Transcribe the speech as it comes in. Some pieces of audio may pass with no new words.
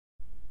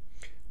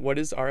What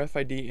is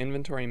RFID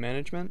inventory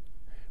management?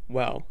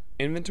 Well,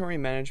 inventory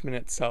management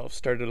itself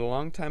started a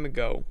long time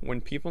ago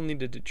when people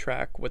needed to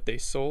track what they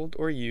sold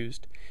or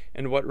used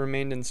and what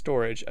remained in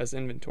storage as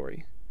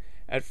inventory.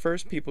 At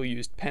first, people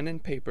used pen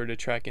and paper to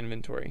track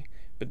inventory,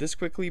 but this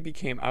quickly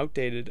became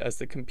outdated as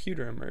the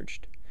computer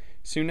emerged.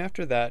 Soon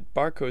after that,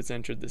 barcodes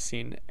entered the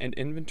scene, and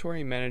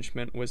inventory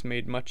management was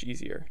made much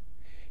easier.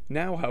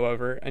 Now,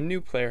 however, a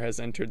new player has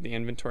entered the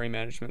inventory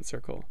management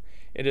circle.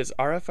 It is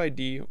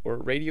RFID, or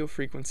radio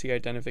frequency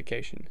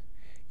identification.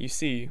 You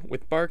see,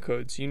 with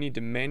barcodes, you need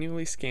to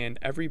manually scan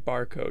every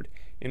barcode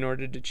in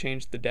order to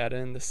change the data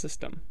in the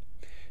system.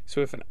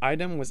 So if an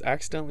item was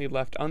accidentally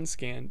left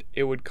unscanned,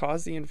 it would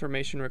cause the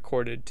information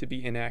recorded to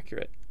be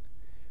inaccurate.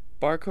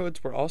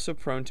 Barcodes were also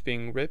prone to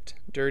being ripped,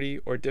 dirty,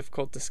 or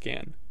difficult to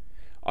scan.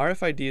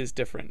 RFID is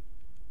different.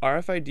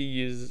 RFID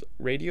uses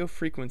radio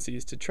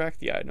frequencies to track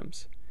the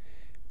items.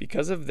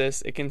 Because of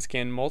this, it can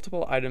scan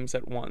multiple items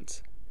at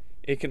once.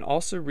 It can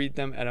also read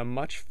them at a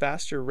much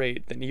faster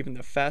rate than even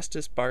the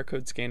fastest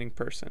barcode scanning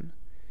person.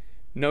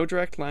 No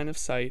direct line of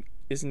sight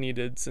is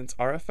needed since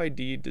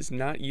RFID does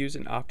not use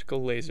an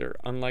optical laser,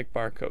 unlike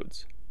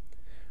barcodes.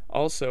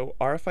 Also,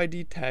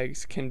 RFID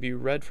tags can be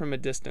read from a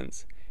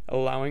distance,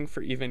 allowing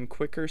for even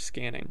quicker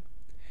scanning.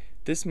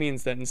 This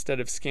means that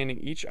instead of scanning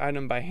each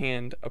item by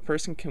hand, a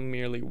person can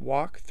merely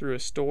walk through a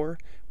store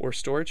or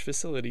storage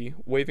facility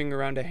waving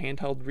around a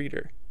handheld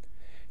reader.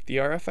 The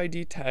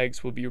RFID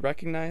tags will be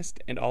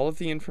recognized and all of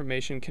the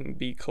information can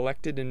be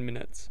collected in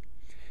minutes.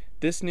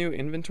 This new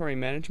inventory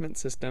management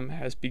system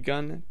has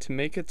begun to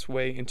make its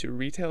way into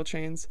retail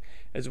chains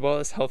as well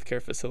as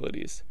healthcare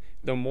facilities,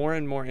 though more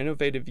and more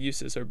innovative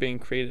uses are being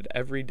created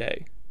every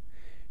day.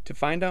 To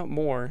find out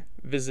more,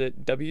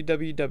 visit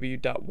www.yscan.com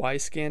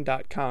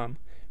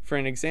for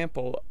an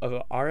example of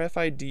a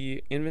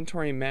RFID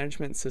inventory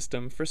management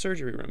system for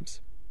surgery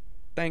rooms.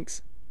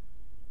 Thanks.